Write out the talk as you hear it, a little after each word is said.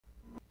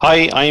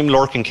Hi, I'm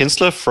Lorcan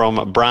Kinsella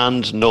from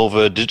Brand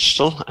Nova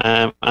Digital,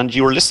 and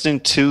you are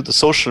listening to the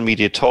Social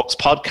Media Talks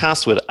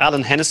podcast with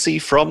Alan Hennessy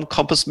from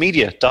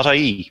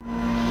compassmedia.ie.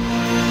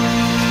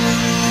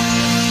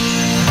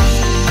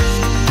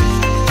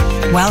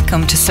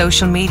 Welcome to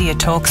Social Media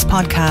Talks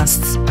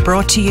podcasts,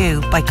 brought to you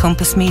by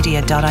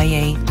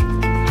compassmedia.ie.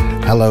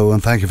 Hello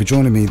and thank you for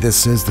joining me.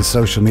 This is the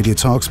Social Media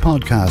Talks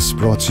podcast,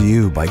 brought to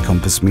you by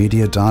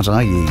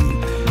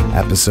compassmedia.ie,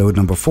 episode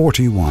number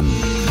 41.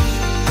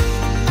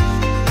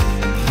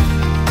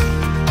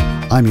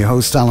 I'm your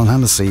host, Alan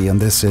Hennessy, and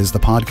this is the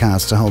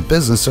podcast to help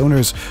business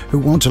owners who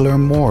want to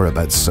learn more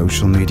about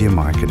social media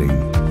marketing.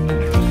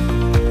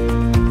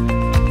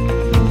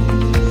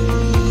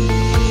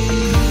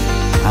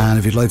 And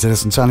if you'd like to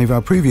listen to any of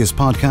our previous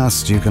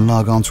podcasts, you can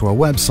log on to our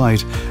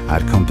website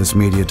at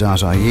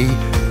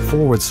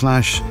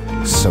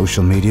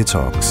compassmedia.ie/social media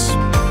talks.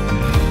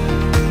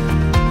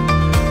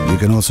 You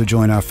can also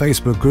join our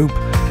Facebook group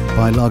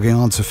by logging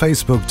on to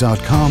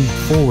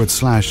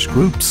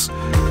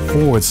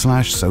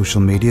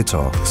facebook.com/groups/social media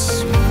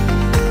talks.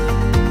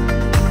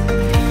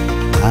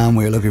 And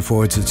we're looking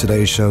forward to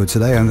today's show.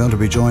 Today I'm going to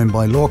be joined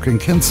by Lorcan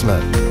Kinsella.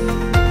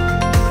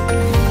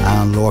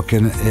 And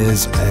Lorcan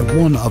is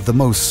one of the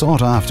most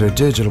sought after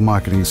digital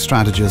marketing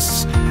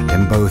strategists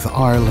in both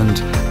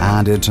Ireland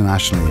and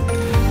internationally,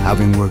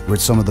 having worked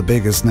with some of the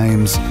biggest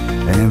names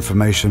in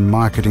information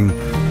marketing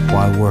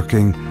while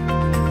working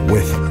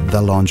with the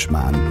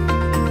Launchmen.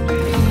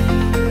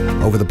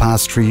 Over the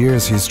past 3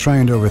 years, he's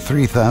trained over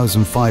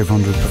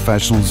 3,500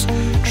 professionals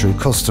through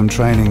custom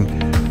training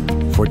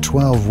for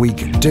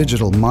 12-week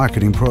digital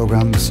marketing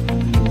programs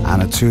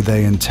and a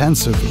 2-day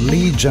intensive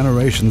lead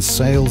generation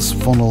sales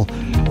funnel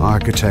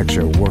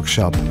architecture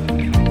workshop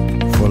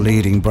for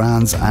leading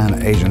brands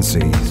and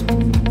agencies.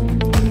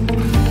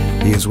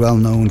 He is well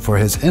known for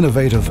his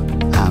innovative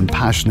and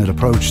passionate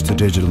approach to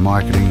digital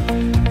marketing,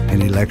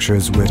 and he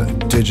lectures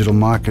with digital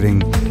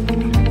marketing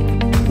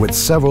with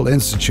several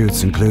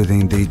institutes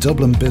including the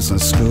Dublin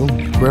Business School,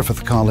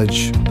 Griffith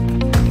College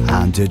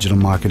and Digital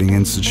Marketing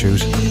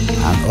Institute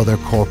and other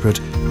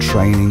corporate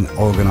training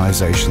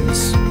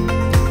organisations.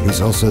 He's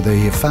also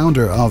the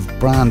founder of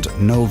Brand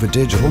Nova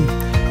Digital,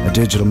 a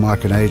digital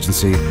marketing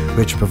agency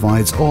which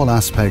provides all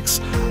aspects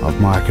of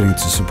marketing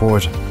to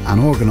support an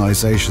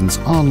organisation's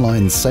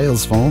online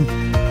sales funnel,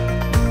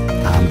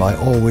 and by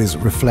always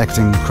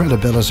reflecting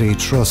credibility,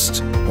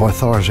 trust, or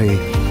authority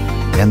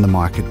in the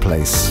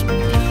marketplace.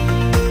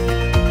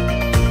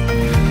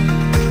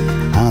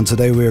 And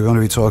today we are going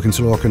to be talking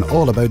to Lorcan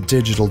all about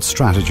digital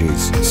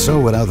strategies. So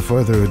without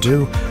further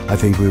ado, I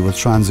think we will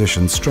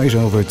transition straight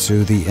over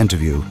to the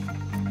interview.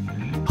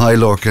 Hi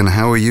Lorcan,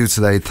 how are you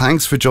today?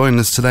 Thanks for joining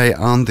us today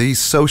on the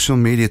Social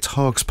Media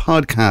Talks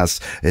podcast.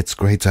 It's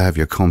great to have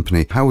your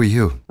company. How are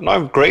you?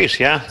 I'm great,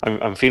 yeah.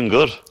 I'm feeling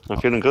good.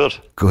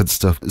 Good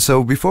stuff.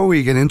 So before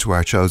we get into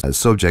our show's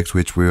subject,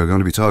 which we are going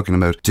to be talking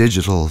about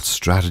digital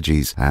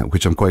strategies,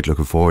 which I'm quite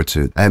looking forward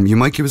to, you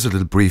might give us a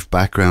little brief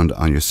background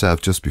on yourself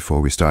just before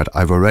we start.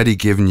 I've already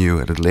given you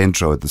a little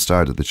intro at the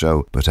start of the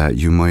show, but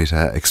you might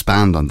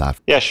expand on that.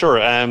 Yeah, sure.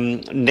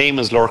 Name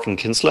is Lorcan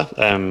Kinsella.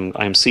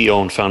 I'm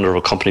CEO and founder of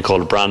a company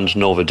called Brand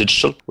Nova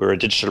Digital. We're a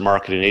digital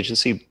marketing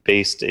agency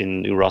based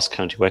in New Ross,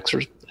 County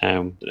Wexford.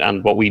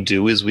 And what we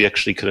do is we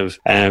actually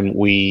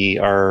we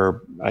are,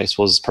 I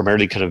suppose,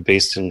 primarily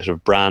based in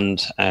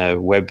brand,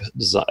 web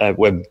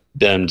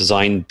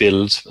design,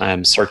 build,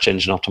 search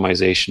engine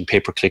optimization,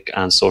 pay-per-click,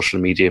 and social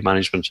media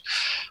management,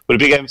 with a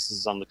big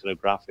emphasis on the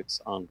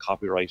graphics, on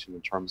copywriting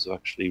in terms of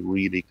actually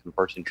really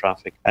converting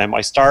traffic.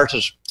 I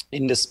started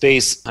in this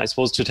space, I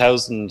suppose,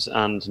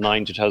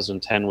 2009,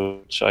 2010,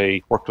 which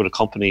I worked with a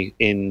company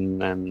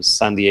in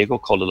San Diego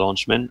called the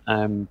Launchmen,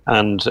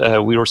 and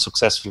we were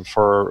successful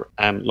for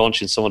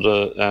launching some of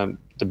the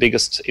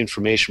biggest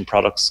information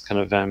products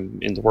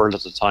in the world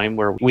at the time,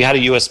 where we had a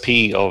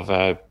USP of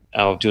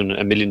doing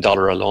 $1 million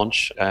a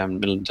launch, $1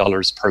 million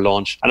per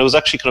launch. And it was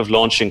actually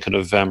launching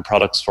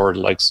products for the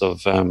likes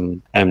of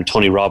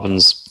Tony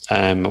Robbins,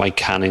 Mike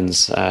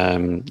Cannons,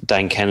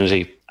 Dan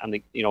Kennedy, and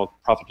the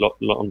profit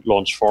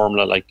launch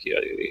formula,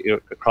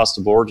 across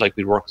the board.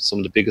 We'd work with some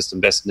of the biggest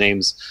and best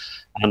names.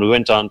 And we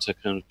went on to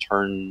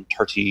turn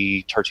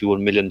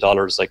 $31 million in a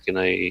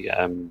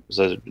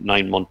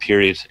 9-month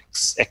period.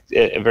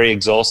 Very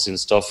exhausting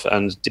stuff,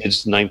 and did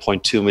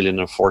 9.2 million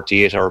in a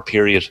 48-hour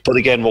period. But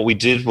again, what we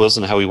did was,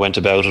 and how we went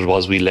about it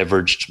was, we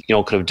leveraged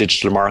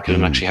digital marketing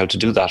and actually how to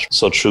do that.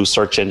 So through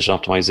search engine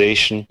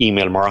optimization,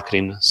 email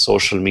marketing,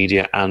 social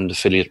media, and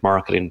affiliate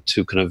marketing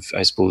to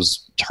I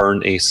suppose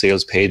turn a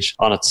sales page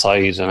on its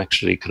side and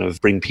actually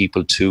bring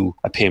people to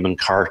a payment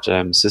cart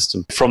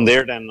system. From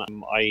there, then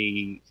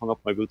I hung up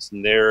my boots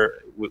in there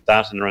with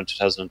that in around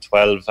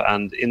 2012.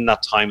 And in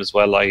that time as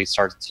well, I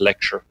started to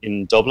lecture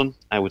in Dublin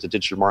with the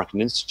Digital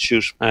Marketing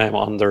Institute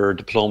on their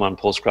diploma and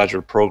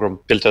postgraduate program.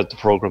 Built out the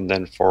program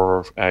then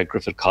for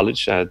Griffith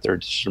College, their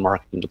digital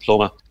marketing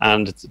diploma,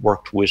 and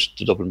worked with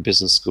the Dublin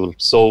Business School.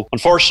 So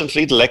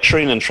unfortunately, the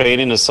lecturing and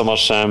training is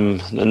somewhat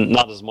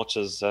not as much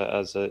as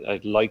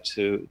I'd like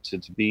to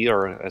be,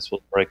 or I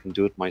suppose where I can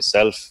do it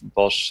myself.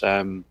 But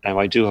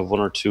I do have one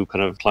or two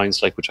kind of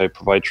clients like which I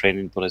provide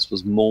training, but I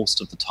suppose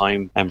most of the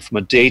time from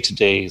a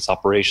day-to-day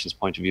operations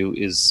point of view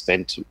is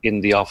spent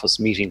in the office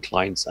meeting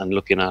clients and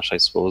looking at, I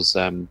suppose,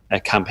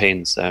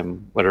 campaigns,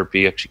 whether it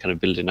be actually kind of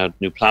building out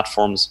new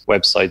platforms,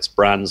 websites,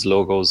 brands,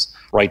 logos,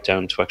 right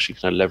down to actually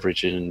kind of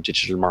leveraging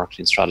digital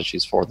marketing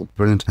strategies for them.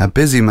 Brilliant. A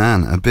busy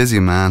man.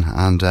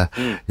 And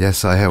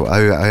yes, I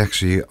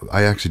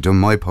actually done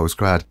my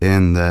postgrad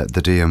in the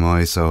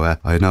DMI, so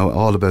I know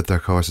all about their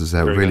courses.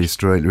 Really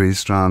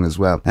strong as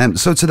well.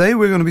 So today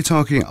we're going to be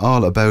talking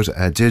all about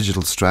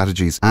digital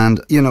strategies,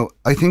 and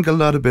I think a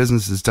lot of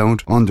businesses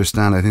don't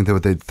understand. I think that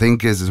what they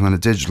think is when a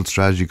digital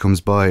strategy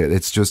comes by,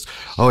 it's just,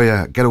 oh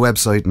yeah, get a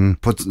website and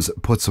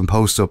put some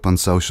posts up on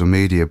social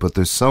media. But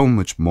there's so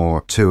much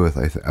more to it.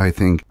 I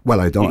think. Well,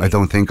 I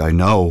don't think I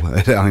know.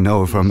 I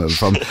know from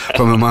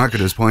a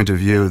marketer's point of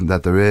view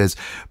that there is.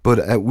 But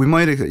you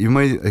might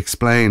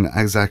explain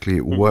exactly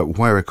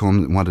where it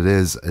comes, what it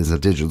is as a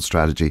digital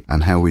strategy,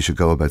 and how we should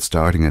go about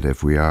starting it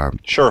if we are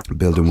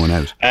building one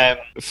out.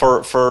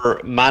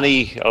 For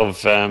many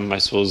of I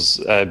suppose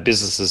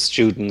businesses,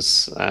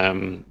 students,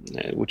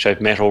 which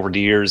I've met over the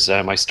years,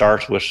 I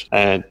start with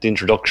the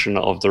introduction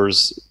of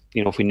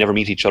if we never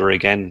meet each other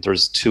again,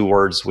 there's two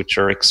words which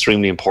are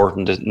extremely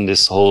important in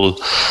this whole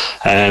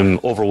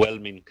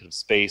overwhelming kind of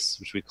space,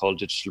 which we call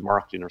digital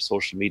marketing or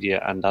social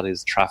media, and that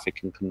is traffic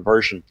and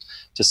conversion.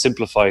 To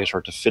simplify it,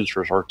 or to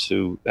filter it, or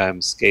to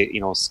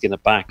skin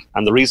it back.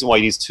 And the reason why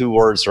these two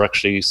words are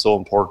actually so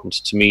important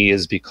to me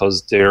is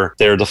because they're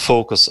the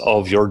focus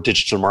of your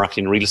digital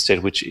marketing real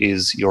estate, which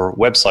is your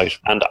website.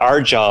 And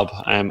our job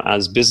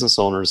as business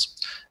owners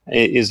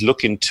is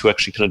looking to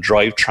actually kind of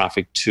drive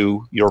traffic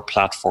to your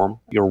platform,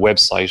 your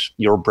website,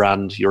 your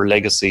brand, your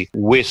legacy,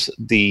 with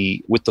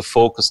the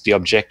focus, the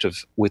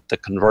objective, with the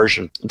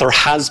conversion.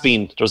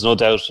 There's no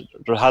doubt,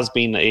 there has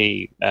been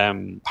a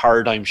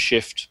paradigm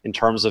shift in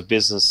terms of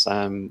business,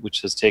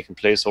 which has taken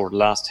place over the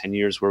last 10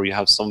 years, where we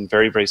have some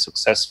very, very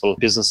successful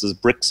businesses,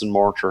 bricks and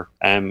mortar,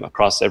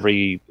 across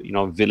every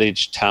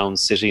village, town,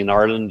 city in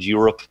Ireland,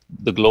 Europe,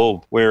 the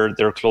globe, where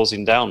they're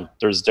closing down.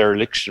 There's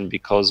dereliction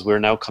because we're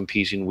now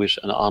competing with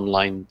an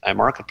online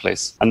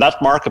marketplace. And that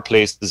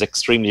marketplace is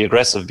extremely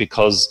aggressive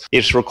because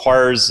it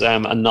requires a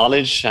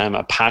knowledge,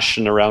 a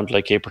passion around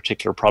like a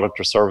particular product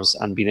or service,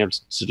 and being able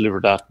to deliver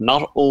that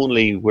not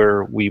only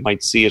where we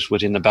might see it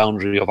within the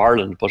boundary of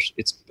Ireland, but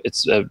it's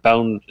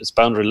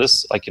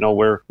boundaryless,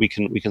 where we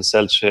can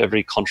sell to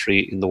every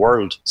country in the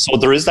world. So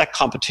there is that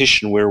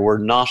competition where we're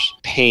not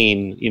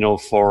paying,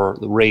 for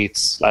the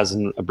rates, as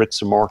in a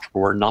bricks and mortar,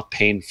 we're not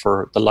paying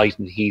for the light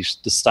and heat,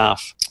 the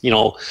staff,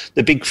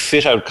 the big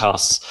fit out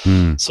costs.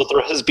 So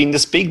there has been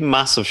this big,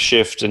 massive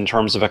shift in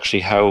terms of actually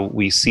how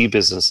we see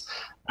business.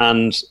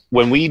 And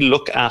when we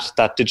look at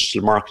that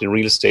digital marketing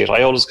real estate,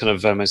 I always kind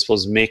of, I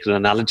suppose, make an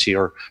analogy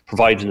or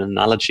provide an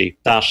analogy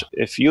that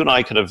if you and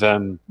I kind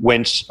of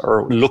went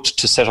or looked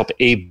to set up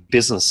a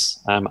business,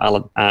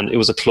 Alan, and it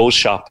was a clothes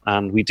shop,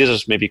 and we did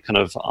it maybe kind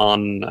of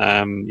on,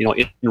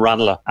 in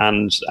Ranelagh,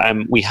 and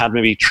we had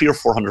maybe 300 or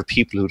 400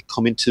 people who'd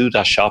come into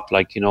that shop,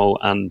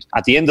 and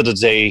at the end of the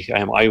day,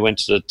 I went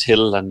to the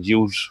till and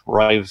you'd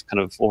arrive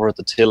kind of over at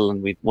the till,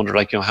 and we'd wonder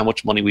how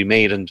much money we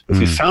made. And if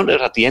we found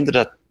out at the end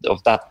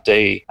of that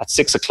day at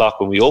 6 o'clock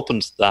when we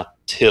opened that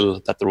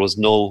till that there was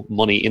no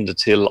money in the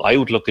till, I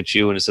would look at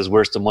you and it says,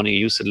 "Where's the money?"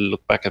 You said,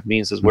 look back at me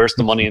and says, "Where's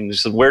the money?" And you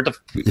said,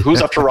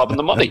 who's after robbing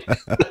the money?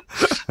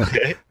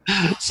 Okay.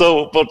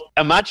 So, but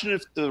imagine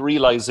if the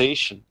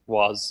realization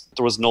was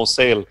there was no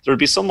sale. There'd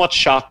be so much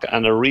shock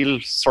and a real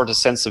sort of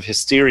sense of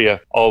hysteria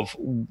of,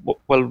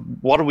 well,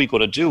 what are we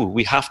going to do?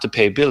 We have to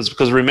pay bills,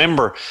 because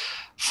remember,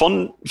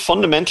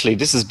 fundamentally,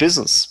 this is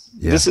business.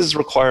 Yeah. This is a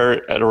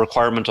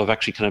requirement of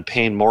actually kind of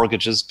paying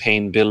mortgages,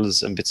 paying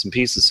bills and bits and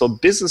pieces. So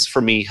business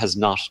for me has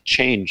not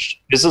changed.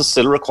 Business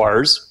still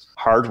requires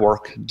hard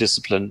work,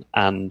 discipline,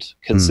 and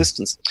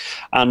consistency.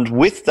 And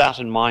with that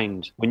in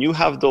mind, when you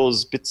have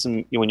those bits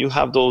and when you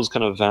have those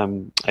kind of,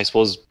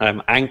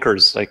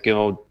 anchors,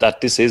 that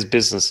this is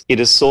business, it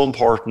is so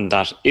important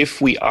that if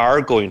we are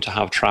going to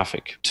have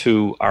traffic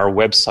to our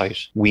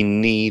website, we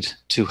need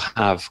to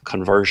have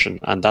conversion.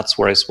 And that's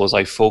where I suppose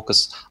I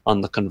focus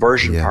on the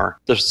conversion part.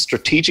 The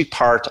strategic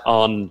part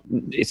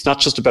it's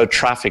not just about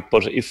traffic,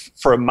 but if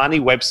for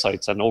many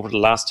websites, and over the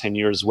last 10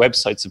 years,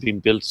 websites have been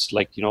built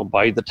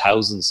by the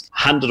thousands.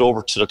 hand it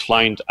over to the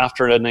client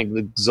after an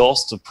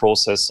exhaustive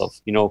process of,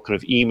 kind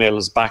of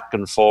emails back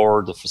and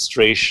forward, the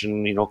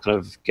frustration, kind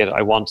of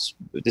I want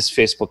this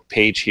Facebook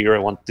page here, I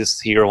want this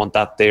here, I want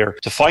that there,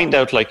 to find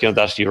out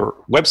that your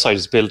website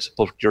is built,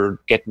 but you're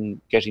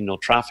getting no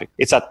traffic.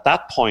 It's at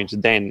that point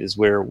then is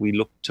where we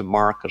look to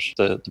market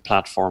the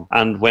platform.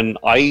 And when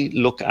I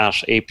look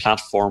at a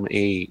platform,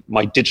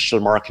 my digital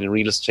marketing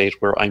real estate,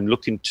 where I'm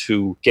looking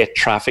to get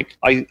traffic,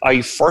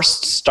 I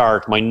first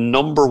start, my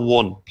number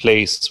one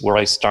place where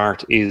I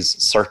start is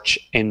search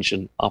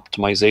engine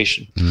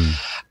optimization.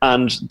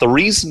 And the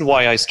reason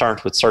why I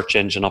start with search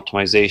engine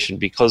optimization,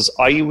 because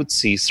I would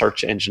see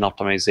search engine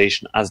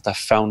optimization as the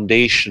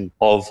foundation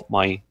of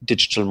my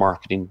digital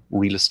marketing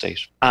real estate.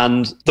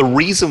 And the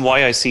reason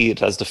why I see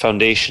it as the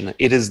foundation,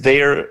 it is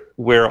there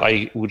where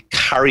I would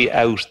carry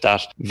out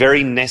that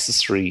very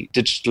necessary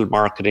digital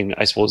marketing,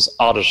 I suppose,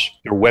 audit,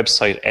 your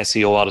website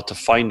SEO audit, to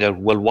find out,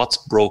 well, what's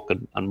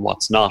broken and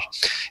what's not.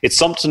 It's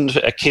something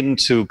akin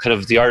to kind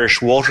of the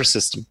Irish water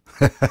system.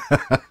 Where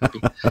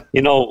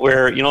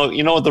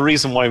the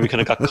reason why we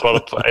kind of got caught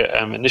up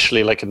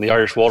initially, like in the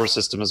Irish water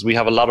system, is we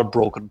have a lot of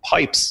broken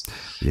pipes,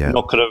 kind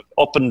of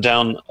up and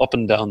down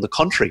the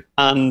country,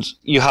 and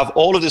you have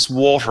all of this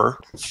water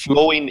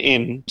flowing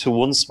in to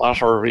one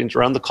spot or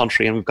around the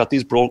country, and we've got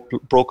these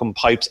broken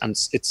pipes, and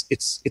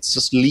it's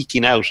just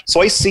leaking out.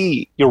 So I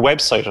see your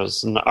website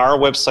and our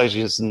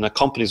website and the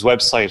company's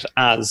website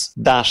as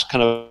that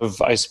kind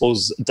of, I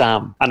suppose,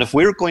 dam. And if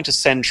we're going to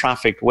send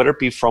traffic, whether it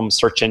be from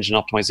search engine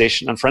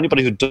optimization, and for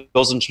anybody who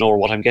doesn't know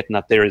what I'm getting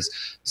at there, is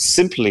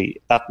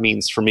simply that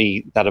means for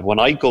me that when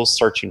I go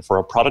searching for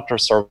a product or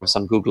service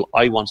on Google,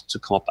 I want it to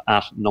come up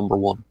at number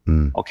one.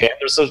 Okay,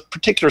 there's a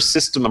particular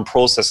system and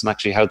process and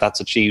actually how that's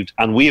achieved,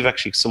 and we've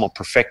actually somewhat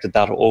perfected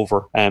that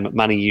over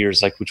many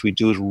years, which we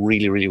do it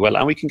really, really well.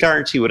 And we can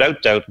guarantee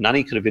without doubt in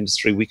any kind of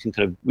industry, we can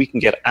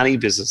get any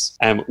business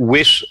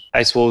with,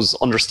 I suppose,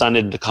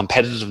 understanding the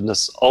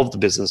competitiveness of the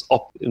business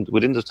up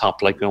within the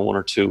top, one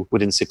or two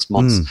within 6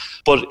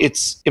 months. But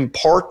it's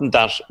important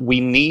that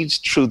we need,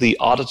 through the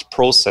audit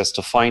process,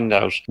 to find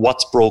out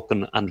what's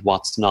broken and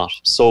what's not.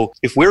 So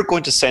if we're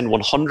going to send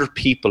 100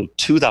 people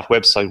to that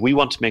website, we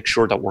want to make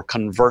sure that we're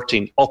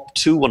converting up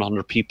to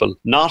 100 people,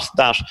 not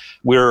that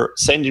we're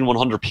sending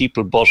 100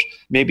 people, but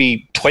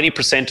maybe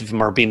 20% of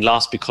them are being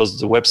lost because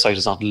the website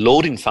is not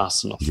loading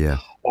fast enough.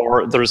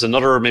 Or there's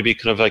another maybe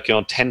kind of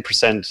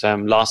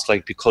 10% lost,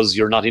 because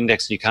you're not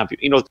indexed and you can't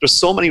be, there's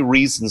so many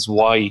reasons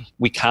why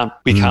we can't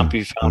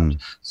be found.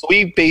 So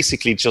we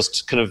basically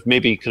just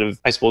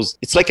I suppose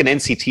it's like an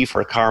NCT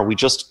for a car.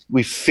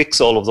 We fix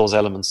all of those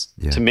elements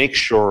to make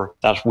sure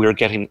that we're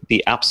getting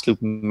the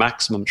absolute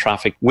maximum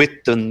traffic with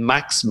the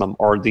maximum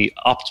or the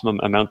optimum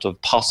amount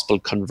of possible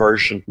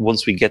conversion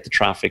once we get the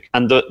traffic.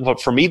 And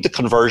for me, the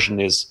conversion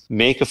is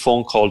make a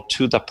phone call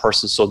to that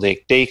person so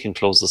they can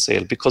close the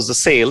sale, because the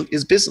sale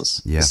is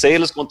business. The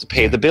sale is going to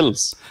pay the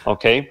bills.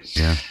 Okay.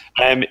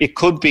 It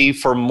could be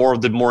for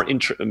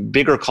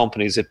bigger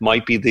companies, it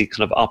might be the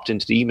kind of opt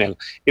into the email.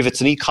 If it's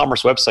an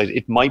e-commerce website,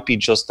 it might be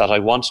just that I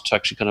wanted to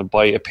actually kind of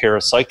buy a pair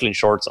of cycling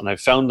shorts and I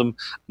found them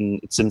and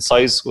it's in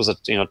size, was it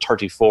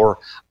 34,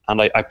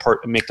 and I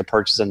make the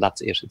purchase and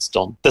that's it, it's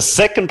done. The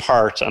second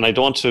part, and I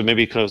don't want to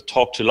maybe kind of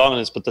talk too long on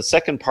this, but the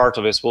second part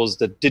of it, I suppose,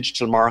 the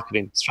digital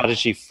marketing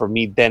strategy for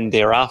me then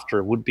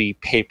thereafter would be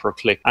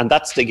pay-per-click. And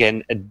that's,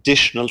 again,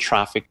 additional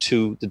traffic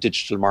to the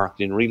digital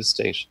marketing real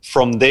estate.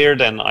 From there,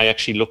 then, I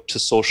actually look to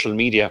social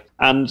media.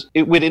 And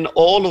within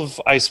all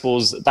of, I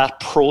suppose, that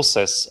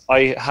process,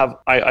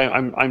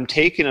 I'm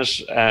taking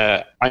it,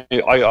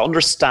 I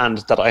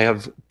understand that I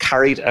have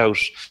carried out,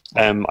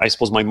 I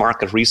suppose, my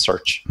market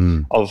research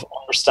of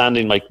understanding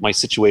my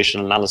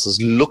situational analysis,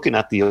 looking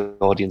at the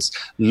audience,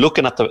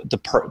 looking at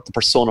the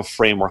persona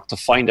framework to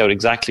find out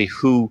exactly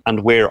who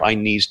and where I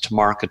need to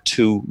market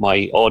to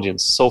my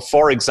audience. So,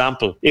 for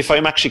example, if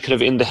I'm actually kind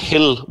of in the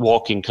hill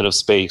walking kind of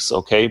space,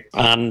 okay,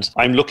 and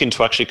I'm looking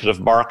to actually kind of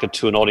market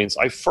to an audience,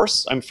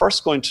 I'm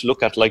first going to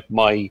look at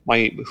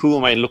who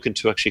am I looking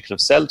to actually kind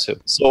of sell to.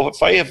 So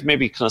if I have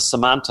maybe kind of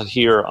Samantha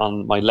here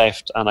on my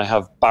left and I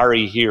have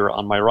Barry here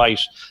on my right,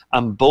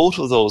 and both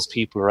of those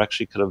people are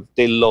actually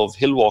they love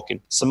hill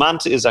walking.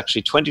 Samantha is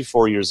actually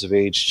 24 years of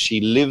age.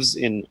 She lives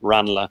in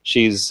Ranelagh.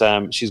 She's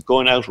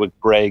going out with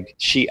Greg.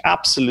 She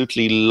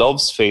absolutely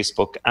loves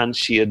Facebook and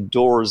she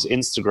adores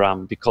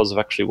Instagram because of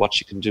actually what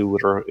she can do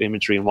with her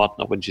imagery and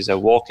whatnot when she's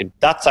out walking.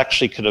 That's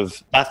actually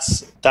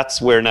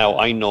that's where now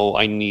I know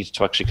I need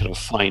to actually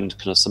find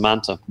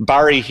Samantha.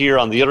 Barry here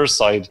on the other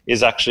side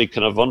is actually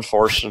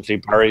unfortunately,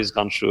 Barry's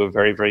gone through a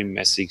very, very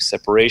messy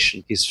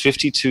separation. He's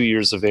 52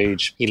 years of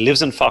age. He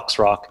lives in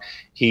Foxrock.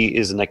 He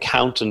is an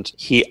accountant.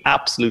 He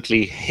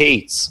absolutely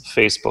hates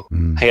Facebook.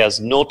 He has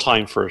no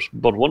time for it.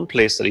 But one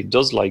place that he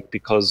does like,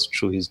 because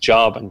through his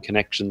job and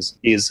connections,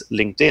 is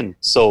LinkedIn.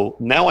 So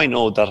now I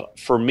know that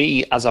for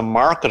me as a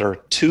marketer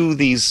to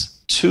these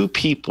two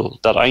people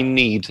that I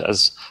need,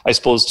 as I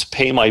suppose, to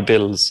pay my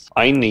bills,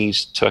 I need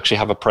to actually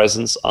have a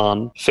presence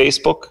on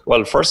Facebook.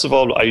 Well, first of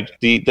all,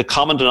 the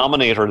common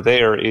denominator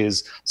there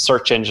is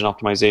search engine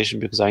optimization,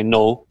 because I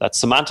know that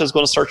Samantha is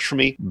going to search for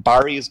me,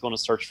 Barry is going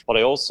to search, but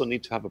I also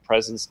need to have a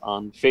presence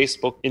on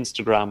Facebook,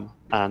 Instagram,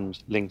 and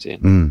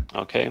LinkedIn.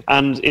 Okay,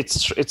 and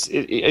it's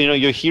you know,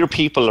 you hear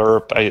people,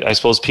 or I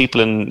suppose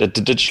people in the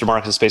digital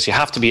marketing space, you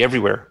have to be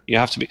everywhere. You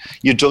have to be.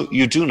 You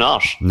do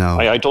not. No,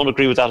 I don't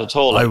agree with that at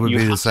all. I would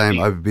be the same.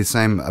 I would be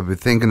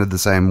thinking of the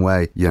same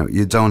way. You know,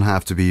 you don't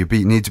have to be. You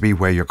need to be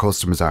where your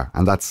customers are,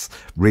 and that's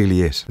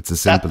really it. It's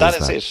as simple as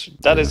that.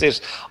 That is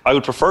it. I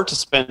would prefer to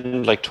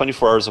spend like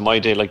 24 hours of my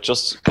day, like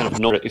just kind of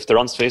know if they're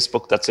on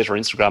Facebook, that's it, or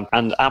Instagram,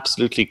 and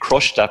absolutely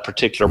crush that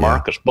particular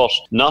market, but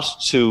not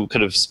to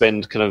kind of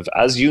spend kind of,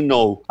 as you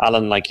know,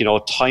 Alan, like, you know,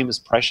 time is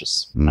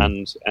precious,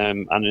 and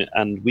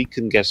we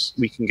can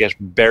get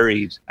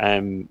buried,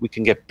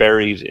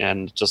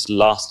 and just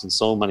lost in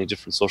so many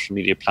different social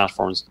media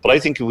platforms. But I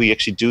think if we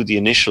actually do the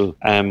initial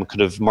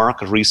kind of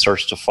market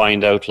research to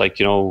find out, like,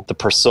 you know, the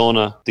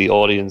persona, the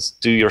audience,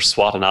 do your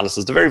SWOT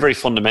analysis, the very, very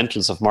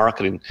fundamentals of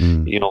marketing,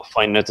 you know,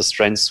 finding out the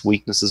strengths,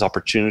 weaknesses,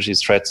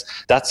 opportunities, threats,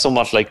 that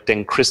somewhat like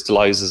then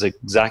crystallizes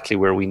exactly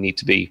where we need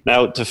to be.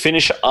 Now, to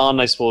finish on,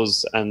 I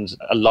suppose, and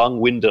a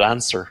long-winded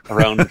answer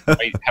around how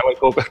I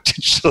go about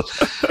digital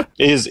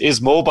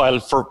is mobile,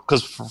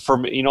 because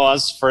for you know,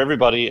 as for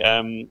everybody,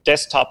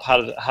 desktop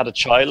had a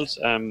child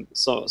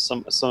so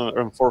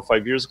around 4 or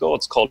 5 years ago.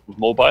 It's called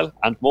mobile,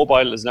 and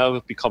mobile has now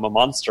become a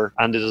monster,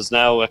 and it is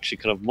now actually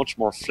kind of much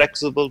more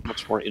flexible,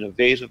 much more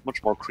innovative,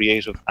 much more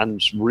creative,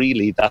 and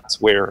really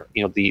that's where,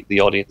 you know, the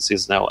audience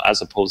is now,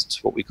 as opposed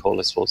to what we call,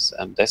 I suppose,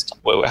 desktop.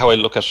 How I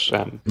look at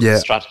strategy.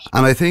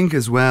 And I think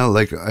as well,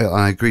 like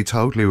I agree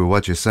totally with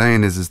what you're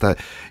saying, is that,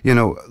 you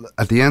know,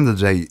 at the end of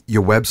the day,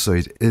 your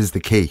website is the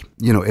key.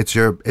 You know, it's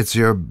your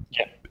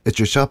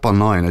shop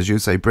online, as you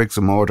say, bricks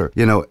and mortar.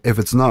 You know, if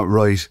it's not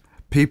right,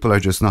 people are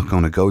just not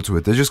going to go to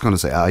it. They're just going to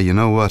say, you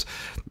know what,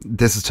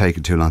 this is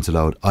taking too long to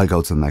load, I'll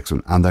go to the next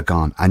one, and they're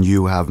gone, and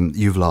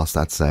you've lost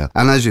that sale.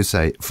 And as you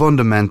say,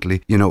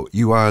 fundamentally, you know,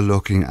 you are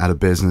looking at a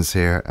business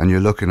here, and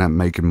you're looking at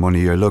making money,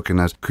 you're looking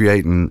at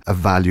creating a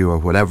value or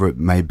whatever it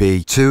may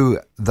be to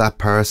that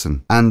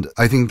person. And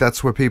I think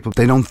that's where people,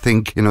 they don't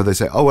think, you know, they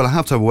say, oh, well, I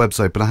have to have a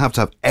website, but I have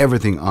to have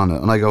everything on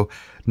it. And I go,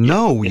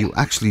 no, you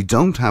actually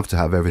don't have to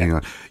have everything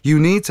on. You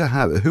need to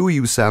have, who are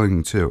you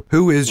selling to?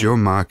 Who is your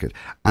market?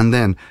 And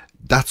then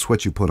that's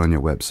what you put on your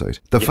website.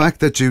 The fact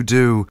that you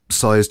do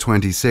size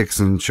 26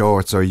 in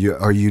shorts, or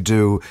you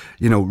do,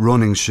 you know,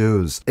 running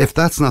shoes, if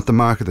that's not the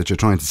market that you're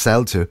trying to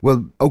sell to,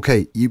 well,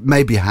 okay, you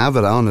maybe have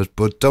it on it,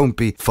 but don't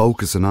be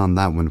focusing on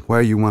that one.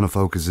 Where you want to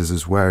focus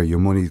is where your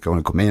money is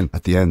going to come in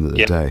at the end of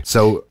the day.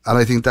 So, and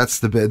I think that's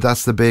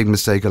the big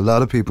mistake a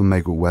lot of people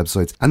make with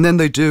websites. And then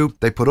they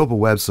put up a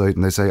website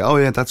and they say, oh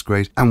yeah, that's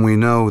great, and we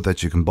know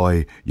that you can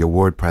buy your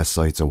WordPress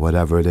sites or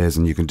whatever it is,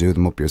 and you can do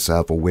them up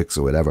yourself, or Wix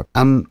or whatever.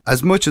 And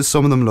as much as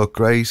some of them look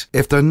great,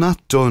 if they're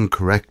not done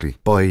correctly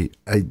by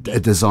a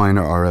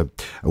designer, or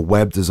a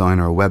web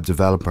designer or a web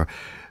developer,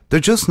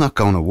 they're just not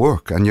going to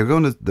work. And you're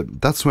going to,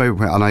 that's why,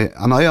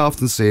 and I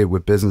often see it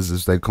with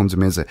businesses. They come to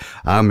me and say,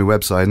 my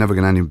website, I never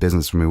get any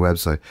business from my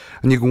website.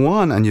 And you go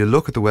on and you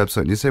look at the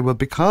website and you say, well,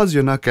 because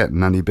you're not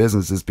getting any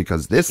business is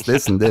because this,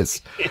 and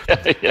this.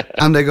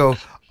 And they go,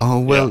 oh,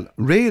 well,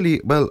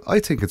 really? Well, I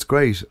think it's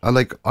great.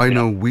 I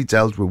know we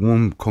dealt with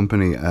one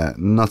company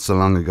not so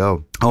long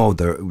ago. Oh,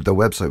 the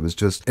website was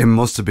just, it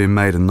must have been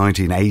made in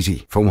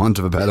 1980, for want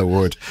of a better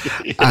word.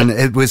 And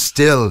it was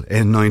still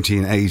in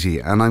 1980.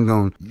 And I'm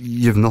going,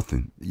 you've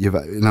nothing. You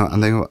know,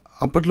 and they go,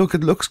 oh, but look,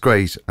 it looks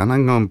great. And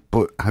I'm going,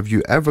 but have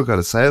you ever got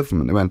a sale from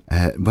it? And they went,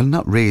 well,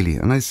 not really.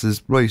 And I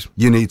says, right,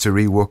 you need to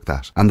rework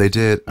that. And they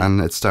did.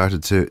 And it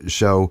started to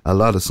show a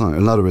lot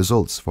of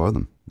results for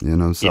them. You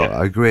know, so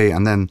I agree.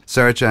 And then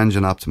search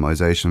engine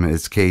optimization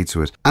is key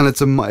to it, and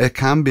it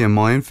can be a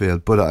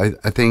minefield. But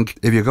I think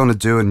if you're going to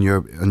do it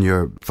and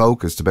you're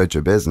focused about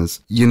your business,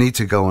 you need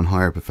to go and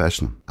hire a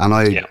professional. And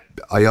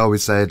I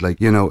always said,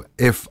 like, you know,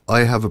 if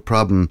I have a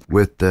problem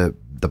with the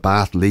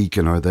bath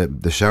leaking or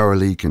the shower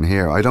leaking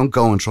here, I don't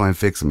go and try and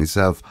fix it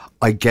myself.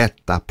 I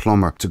get that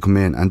plumber to come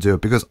in and do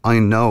it, because I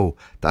know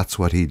that's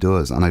what he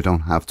does, and I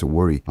don't have to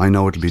worry. I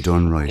know it'll be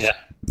done right. Yeah.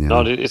 Yeah.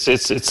 No, it's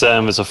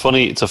a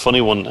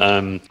funny one.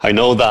 I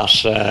know that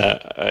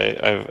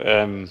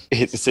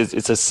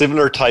it's a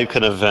similar type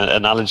kind of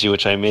analogy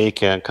which I make,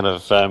 kind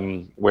of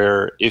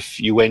where if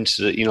you went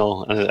to, you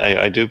know,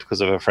 I do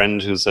because I have a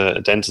friend who's a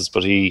dentist,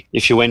 but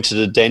if you went to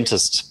the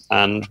dentist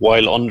and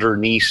while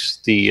underneath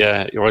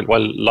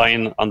while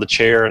lying on the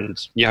chair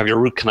and you have your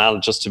root canal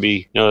just to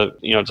be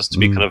just to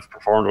be kind of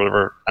performed or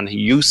whatever, and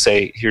you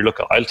say, here, look,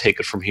 I'll take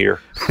it from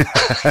here.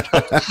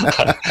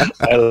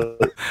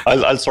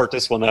 I'll sort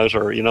this one out,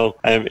 or it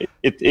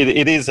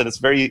is, and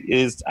it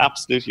is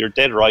absolutely, you're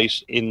dead right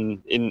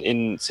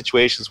in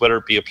situations, whether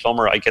it be a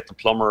plumber. I get the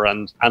plumber,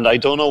 and I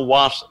don't know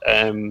what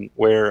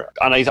where,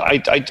 and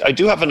I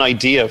do have an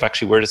idea of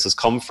actually where this has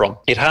come from.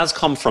 It has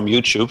come from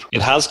YouTube.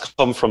 It has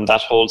come from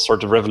that whole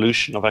sort of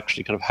revolution of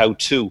actually kind of how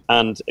to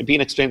and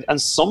being explained,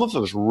 and some of it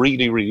was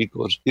really, really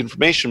good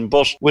information,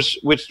 but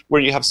with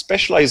where you have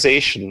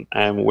specialization,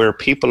 where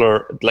people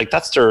are like,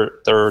 that's their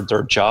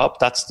job,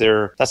 that's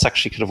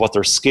actually kind of what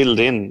they're skilled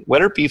in,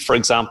 whether it be, for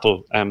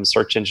example,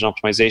 search engine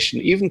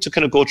optimization, even to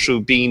kind of go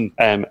through being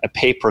a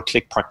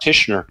pay-per-click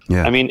practitioner.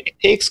 I mean, it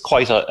takes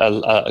quite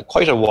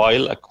a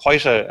while,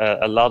 quite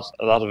a lot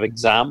of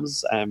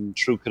exams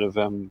through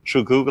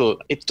Google.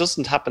 It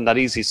doesn't happen that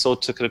easy. So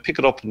to kind of pick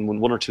it up in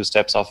one or two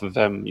steps off of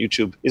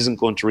YouTube isn't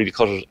going to really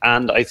cut it.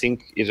 And I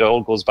think it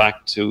all goes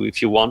back to,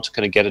 if you want to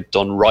kind of get it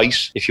done right,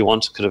 if you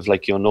want to kind of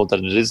know that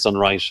it is done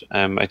right,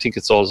 I think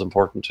it's always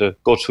important to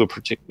go to a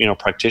particular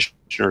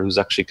practitioner who's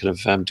actually kind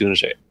of doing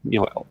it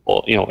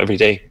every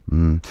day.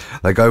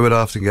 Like I would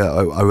often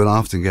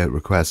get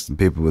requests, and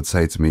people would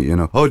say to me,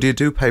 oh, do you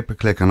do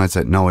pay-per-click? And I'd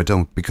say, no, I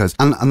don't, because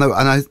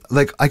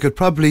I could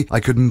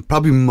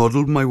probably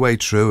muddle my way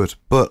through it,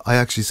 but I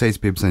actually say to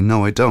people,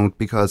 no, I don't,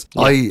 because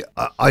I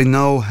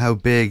know how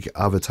big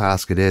of a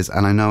task it is,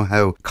 and I know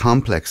how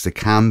complex it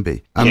can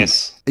be. And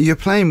yes. You're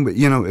playing with,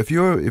 if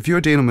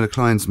you're dealing with a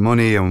client's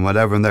money and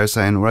whatever, and they're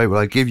saying, right,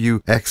 well, I give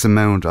you X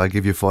amount, I'll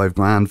give you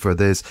 $5,000 for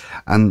this,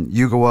 and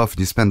you go off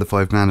and you spend the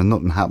 $5,000 and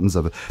nothing happens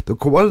of it.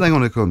 What are they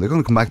going to come? They're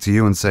going to come back to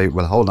you and say,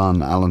 well, hold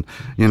on, Alan,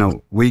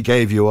 we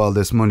gave you all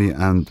this money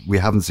and we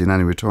haven't seen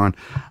any return.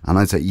 And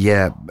I'd say,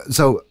 yeah.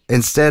 So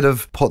instead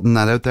of putting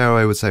that out there,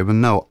 I would say, well,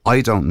 no,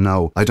 I don't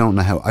know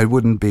how. I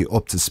wouldn't be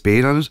up to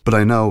speed on it, but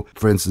I know,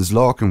 for instance,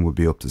 Lorcan would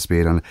be up to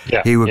speed on it.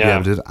 Yeah, he would be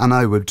able to, and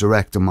I would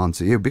direct him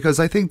onto you, because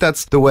I think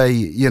that's the way,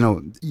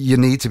 you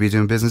need to be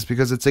doing business,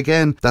 because it's,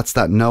 again, that's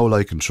that know,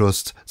 like, and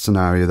trust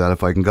scenario, that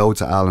if I can go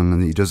to Alan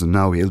and he doesn't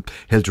know, he'll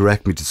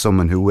direct me to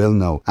someone who will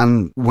know.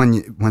 And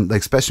when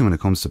especially when it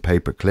comes to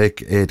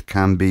pay-per-click, it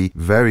can be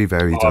very,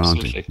 very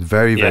daunting. Absolutely.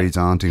 Very, very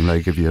daunting,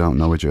 like, if you don't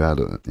know what you're at,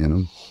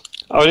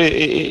 Oh,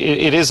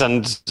 it is,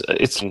 and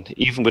it's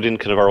even within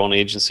kind of our own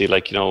agency.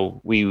 Like,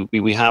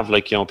 we have,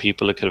 like,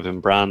 people that kind of in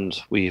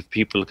brand. We have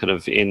people kind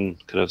of in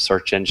kind of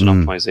search engine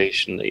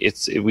optimization.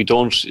 We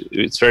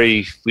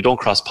don't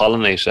cross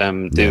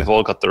pollinate. They've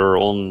all got their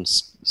own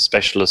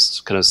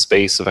specialist kind of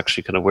space of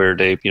actually kind of where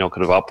they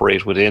kind of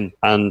operate within.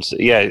 And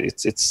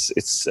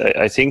it's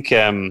I think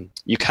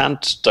you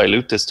can't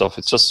dilute this stuff.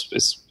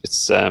 It's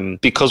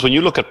because when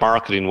you look at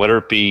marketing, whether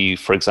it be,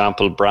 for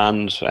example,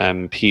 brand,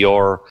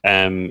 PR,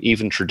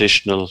 even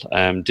traditional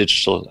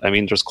digital, I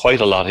mean, there's quite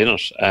a lot in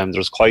it.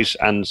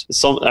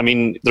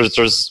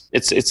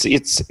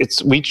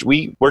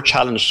 We're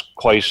challenged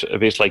quite a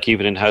bit, like,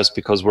 even in-house,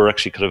 because we're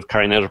actually kind of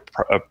carrying out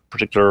a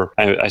particular,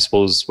 I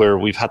suppose, where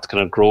we've had to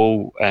kind of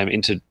grow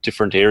into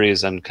different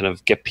areas and kind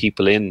of get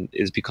people in,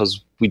 is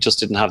because we just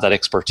didn't have that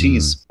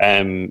expertise.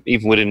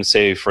 Even within,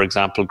 say, for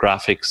example,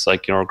 graphics,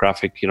 like,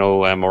 graphic,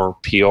 or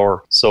PR.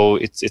 So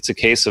it's a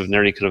case of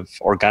nearly kind of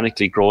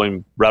organically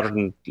growing, rather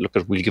than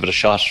we'll give it a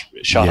shot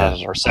at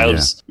it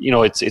ourselves.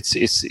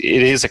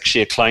 It is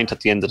actually a client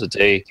at the end of the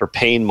day. They're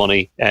paying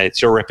money.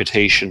 It's your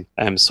reputation.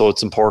 So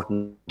it's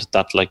important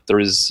that, like, there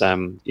is,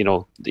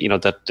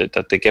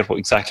 that they get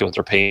exactly what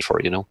they're paying for.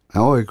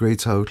 Oh, I agree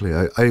totally.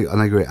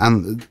 I agree.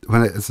 And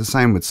when it's the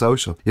same with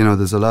social,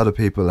 there's a lot of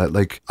people that,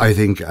 like, I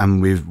think, and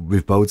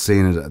we've both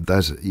seen it,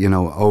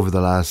 that, over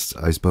the last,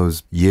 I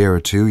suppose, year or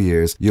 2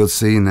 years, you'll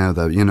see now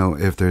that,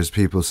 if there's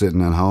people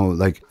sitting at home,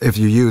 like, if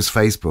you use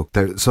Facebook,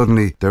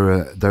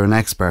 they're an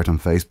expert on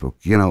Facebook,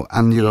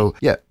 and you go,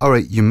 yeah, all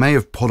right, you may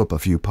have put up a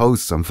few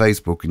posts on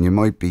Facebook and you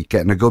might be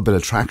getting a good bit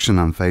of traction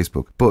on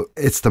Facebook, but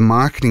it's the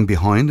marketing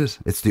behind it,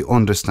 it's the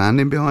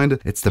understanding behind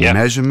it, it's the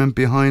measurement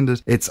behind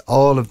it, it's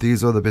all of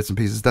these other bits and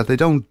pieces that they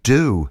don't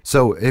do.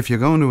 So if you're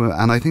going to,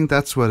 and I think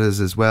that's what it is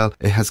as well,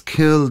 it has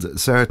killed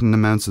certain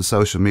amounts of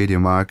social media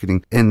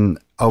marketing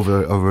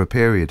over a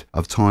period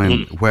of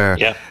time where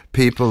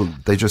people,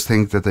 they just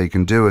think that they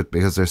can do it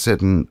because they're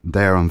sitting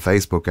there on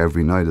Facebook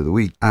every night of the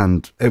week,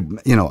 and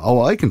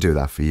I can do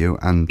that for you,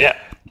 and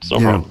no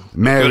problem.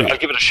 Mary, I'll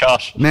give it a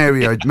shot.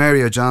 Mary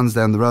or John's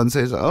down the road and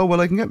says, oh, well,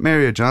 I can get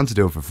Mary or John to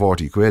do it for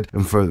 40 quid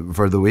and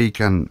for the week,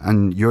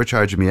 and you're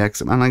charging me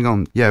X. And I'm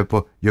going, yeah,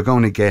 but you're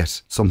going to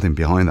get something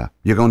behind that.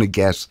 You're going to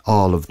get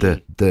all of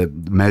the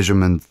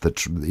measurement, the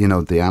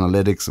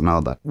analytics and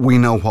all that. We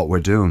know what we're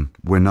doing.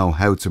 We know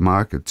how to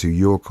market to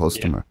your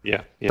customer.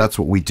 Yeah. That's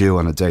what we do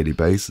on a daily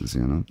basis,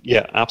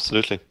 Yeah,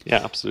 absolutely.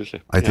 Yeah,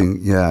 absolutely. I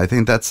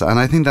think that's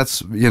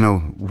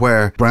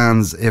where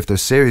brands, if they're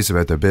serious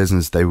about their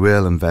business, they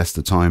will invest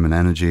the time and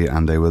energy,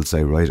 and they will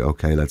say, right,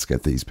 okay, let's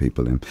get these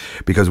people in,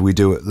 because we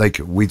do it like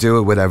we do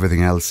it with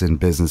everything else in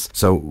business.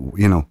 So,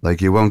 you know,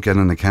 like you won't get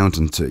an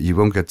accountant, you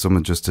won't get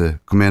someone just to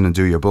come in and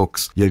do your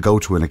books. You'll go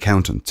to an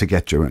accountant to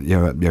get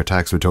your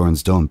tax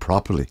returns done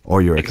properly,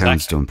 or your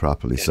accounts done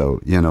properly. Yeah. So,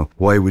 you know,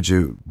 why would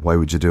you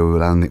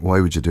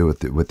do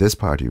it with this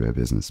part of your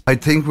business? I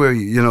think where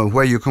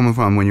you're coming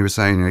from when you were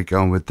saying you're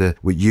going with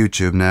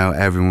YouTube now,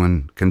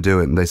 everyone can do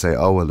it, and they say,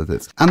 oh well, it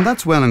is, and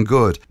that's well and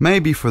good.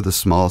 Maybe for the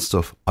small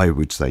stuff, I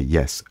would say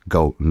yes,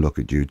 go and look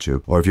at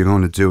YouTube, or if you're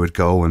going to do it,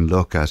 go and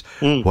look at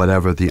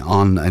whatever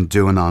and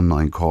do an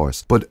online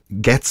course, but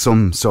get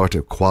some sort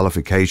of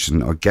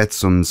qualification, or get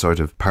some sort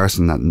of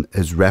person that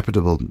is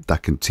reputable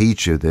that can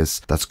teach you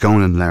this, that's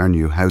going to learn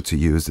you how to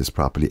use this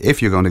properly,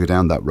 if you're going to go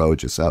down that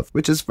road yourself,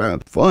 which is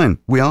fine.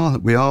 We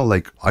all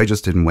like, I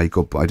didn't wake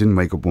up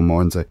one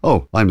morning and say,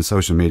 oh, I'm a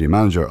social media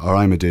manager, or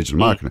I'm a digital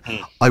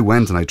marketer. I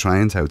went and I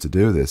trained how to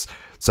do this.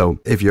 So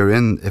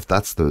if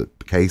that's the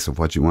case of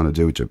what you want to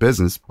do with your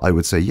business, I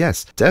would say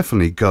yes,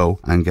 definitely go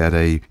and get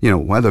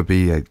whether it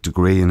be a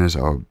degree in it,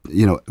 or,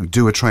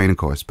 do a training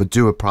course, but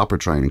do a proper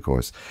training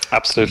course.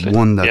 Absolutely.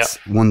 One that's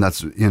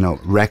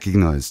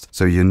recognized,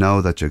 so you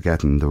know that you're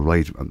getting the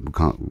right, and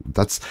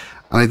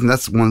I think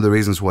that's one of the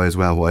reasons why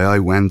I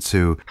went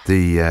to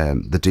the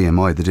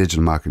DMI, the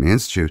Digital Marketing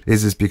Institute,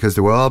 is because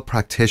they were all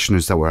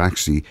practitioners that were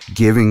actually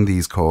giving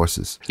these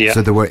courses. Yeah.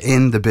 So they were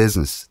in the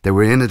business. They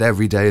were in it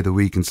every day of the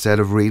week. Instead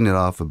of reading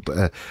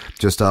it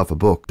just off a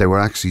book, they were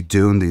actually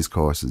doing these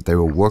courses. They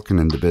were working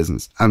in the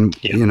business. And,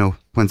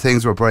 when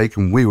things were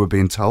breaking, we were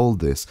being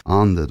told this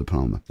on the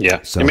diploma.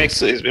 Yeah, so it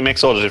makes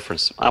all the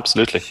difference.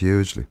 Absolutely.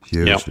 Hugely.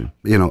 Yeah.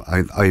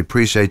 I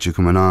appreciate you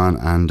coming on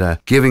and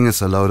giving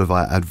us a load of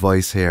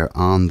advice here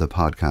on the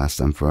podcast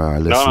and for our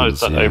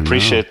listeners. I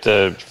appreciate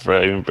the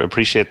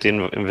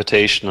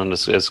invitation, and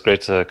it's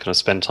great to kind of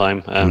spend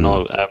time.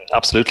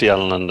 Absolutely,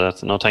 Alan,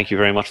 and thank you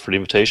very much for the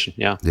invitation.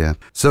 Yeah.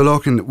 So,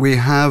 Lorcan, we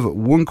have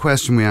one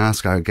question we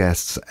ask our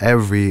guests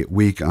every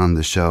week on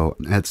the show.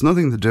 It's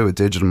nothing to do with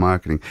digital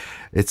marketing.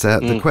 It's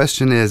the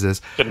question is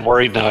getting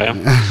worried now.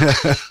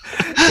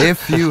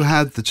 If you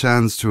had the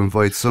chance to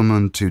invite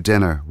someone to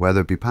dinner, whether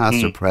it be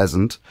past or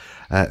present,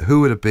 who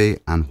would it be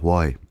and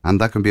why? And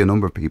that can be a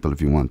number of people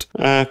if you want.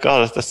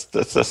 God,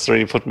 that's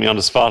really putting me on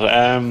the spot.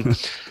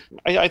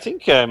 I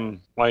think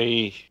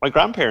my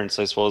grandparents,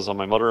 I suppose, on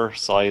my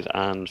mother's side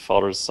and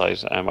father's side,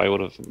 I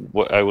would have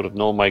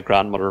known my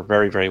grandmother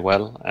very, very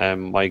well.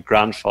 My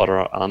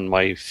grandfather on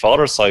my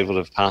father's side would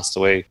have passed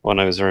away when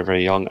I was very,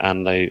 very young,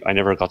 and I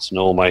never got to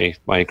know my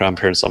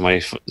grandparents on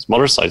my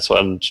mother's side. So,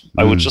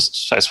 I would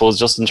just, I suppose,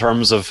 just in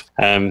terms of,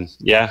 I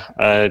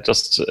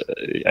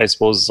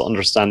suppose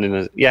understanding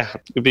it,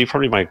 it'd be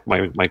probably my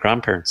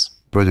grandparents.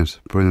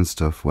 Brilliant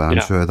stuff. Well,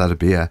 I'm sure that'd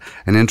be an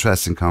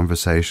interesting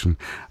conversation.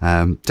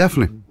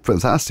 Definitely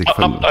fantastic.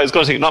 I was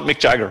going to say not Mick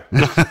Jagger,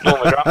 no,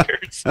 my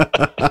grandparents.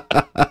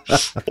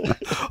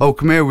 Oh,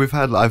 come here.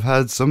 I've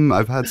had some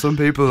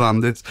people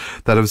on this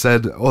that have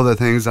said other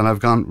things, and I've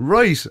gone,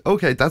 right,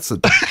 okay, that's it.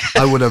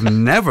 I would have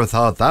never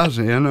thought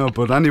that,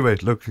 But anyway,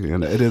 look,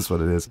 it is what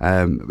it is.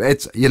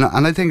 It's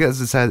and I think,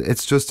 as I said,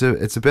 it's just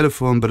it's a bit of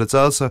fun, but it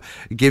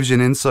gives you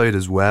an insight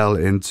as well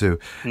into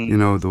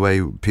the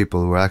way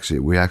people we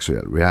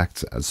actually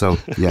react. So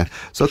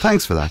so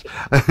thanks for that.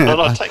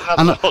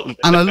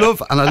 And I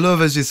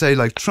love, as you say,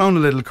 like throwing a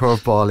little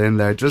curveball in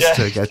there just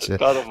to get you,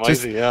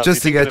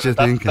 just to get you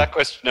thinking. That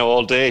question now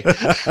all day.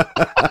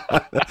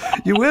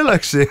 You will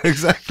actually,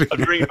 exactly. I'll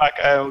bring it back.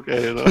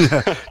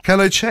 Okay.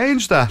 Can I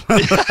change that?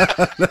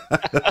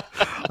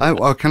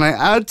 Or can I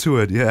add to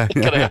it? Yeah.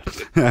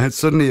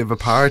 Suddenly you have a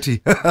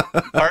party.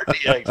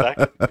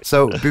 Exactly.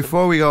 So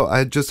before we go,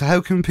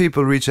 how can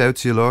people reach out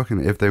to you,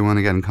 Lorcan, if they want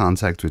to get in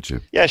contact with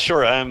you? Yeah,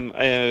 sure.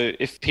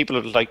 If people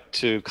would like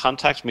to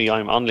contact me,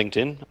 I'm on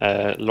LinkedIn,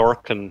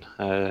 Lorcan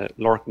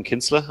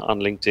Kinsella on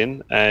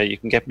LinkedIn. You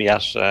can get me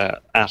at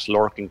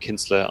Lorcan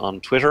Kinsella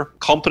on Twitter.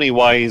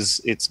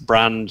 Company-wise, it's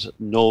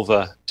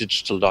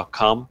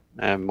brandnovadigital.com,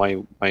 my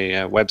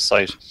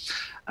website.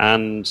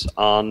 And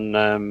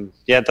on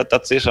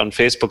that's it on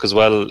Facebook as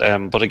well.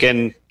 But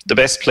again, the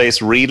best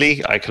place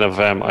really I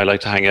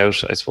like to hang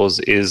out, I suppose,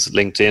 is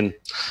LinkedIn.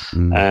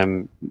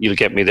 You'll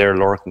get me there,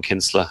 Lorcan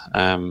Kinsella.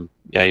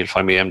 You'll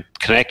find me and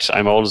connect.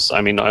 I'm always.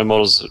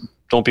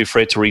 Don't be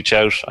afraid to reach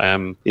out.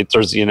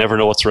 You never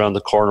know what's around the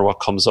corner, what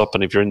comes up,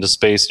 and if you're in the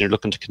space and you're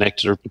looking to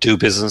connect or do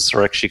business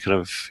or actually kind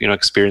of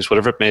experience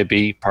whatever it may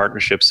be,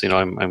 partnerships.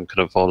 I'm kind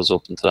of always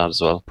open to that as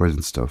well.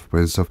 Brilliant stuff.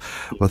 Well,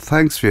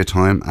 thanks for your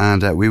time,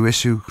 and we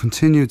wish you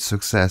continued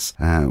success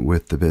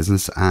with the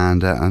business,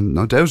 and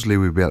undoubtedly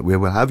we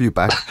will have you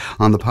back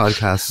on the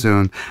podcast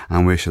soon,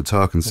 and we shall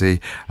talk and see.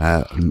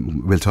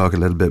 We'll talk a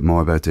little bit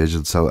more about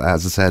digital. So,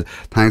 as I said,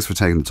 thanks for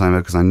taking the time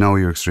out, because I know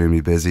you're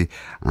extremely busy,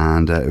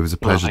 and it was a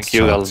pleasure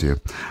to talk to you.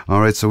 All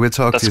right, so we'll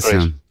talk to you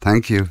soon.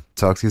 Thank you.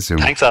 Talk to you soon.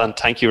 Thanks, Alan.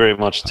 Thank you very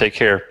much. Take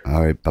care.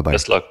 All right, bye-bye.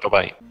 Best luck.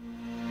 Bye-bye.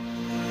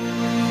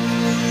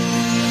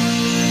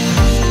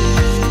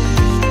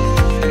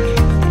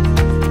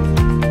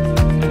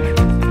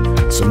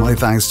 So my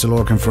thanks to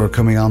Lorcan for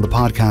coming on the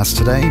podcast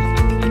today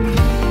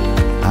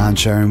and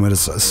sharing with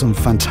us some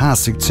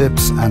fantastic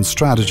tips and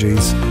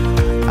strategies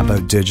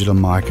about digital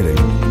marketing.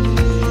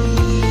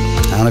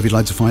 And if you'd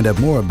like to find out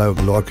more about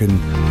Lorcan,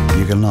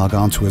 you can log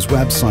on to his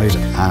website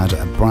at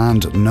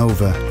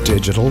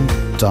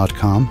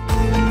brandnovadigital.com.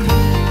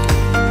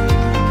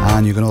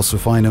 And you can also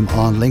find him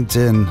on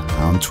LinkedIn,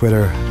 on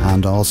Twitter,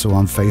 and also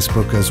on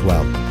Facebook as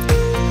well.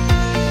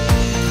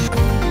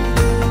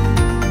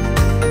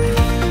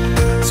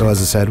 So as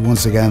I said,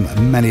 once again,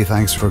 many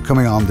thanks for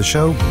coming on the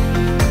show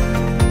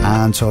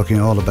and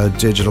talking all about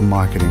digital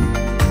marketing.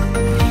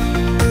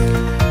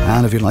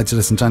 And if you'd like to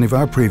listen to any of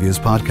our previous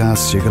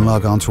podcasts, you can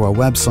log on to our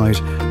website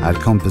at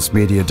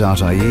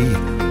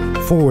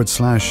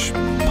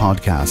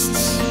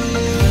compassmedia.ie/podcasts.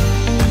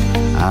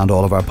 And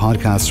all of our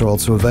podcasts are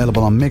also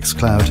available on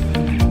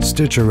Mixcloud,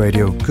 Stitcher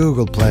Radio,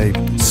 Google Play,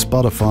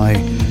 Spotify,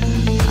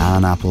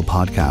 and Apple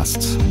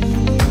Podcasts.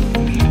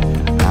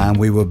 And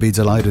we would be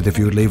delighted if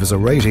you would leave us a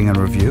rating and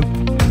review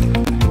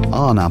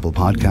on Apple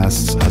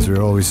Podcasts, as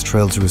we're always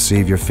thrilled to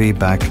receive your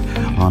feedback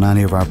on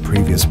any of our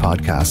previous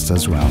podcasts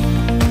as well.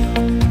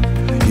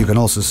 You can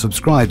also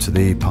subscribe to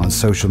the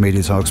Social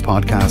Media Talks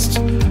podcast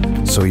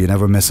so you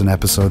never miss an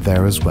episode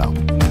there as well.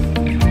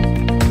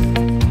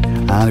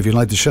 And if you'd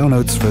like the show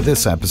notes for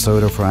this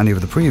episode or for any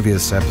of the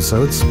previous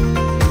episodes,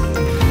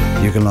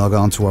 you can log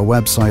on to our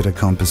website at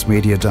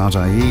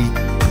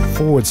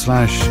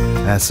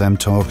compassmedia.ie/SM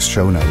Talks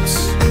show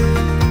notes.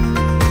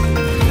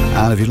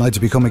 And if you'd like to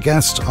become a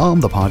guest on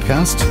the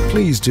podcast,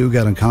 please do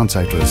get in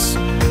contact with us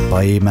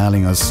by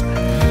emailing us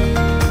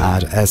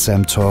at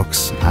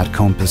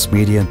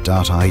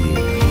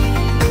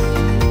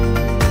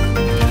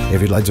smtalks@compassmedia.ie.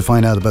 If you'd like to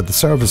find out about the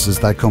services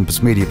that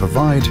Compass Media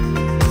provide,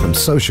 from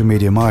social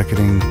media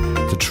marketing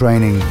to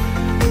training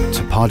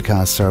to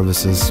podcast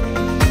services,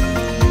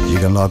 you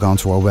can log on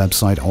to our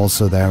website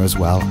also there as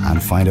well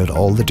and find out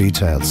all the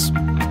details.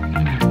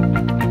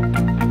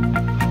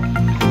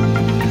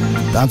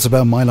 That's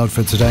about my note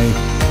for today.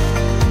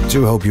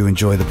 Do hope you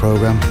enjoy the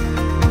program,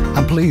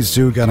 and please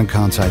do get in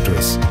contact with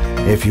us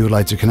if you would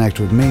like to connect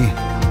with me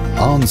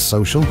on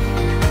social.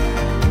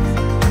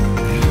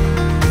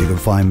 You can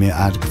find me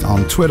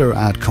on Twitter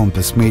at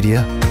Compass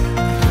Media,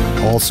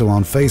 also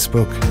on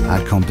Facebook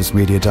at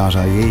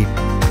compassmedia.ie,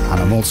 and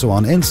I'm also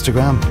on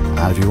Instagram.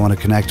 And if you want to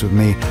connect with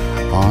me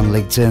on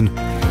LinkedIn,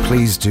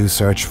 please do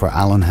search for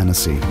Alan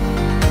Hennessy,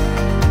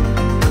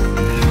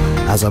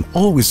 as I'm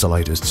always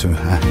delighted to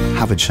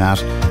have a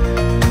chat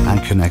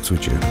and connect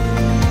with you.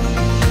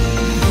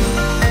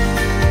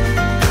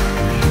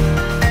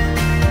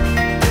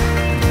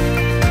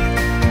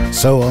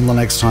 So until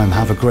next time,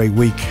 have a great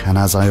week, and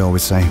as I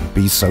always say,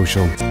 be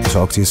social.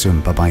 Talk to you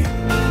soon. Bye-bye.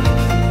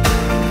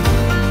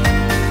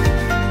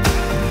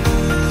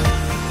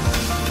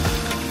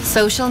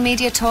 Social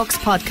Media Talks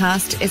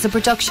podcast is a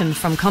production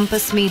from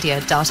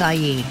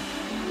compassmedia.ie.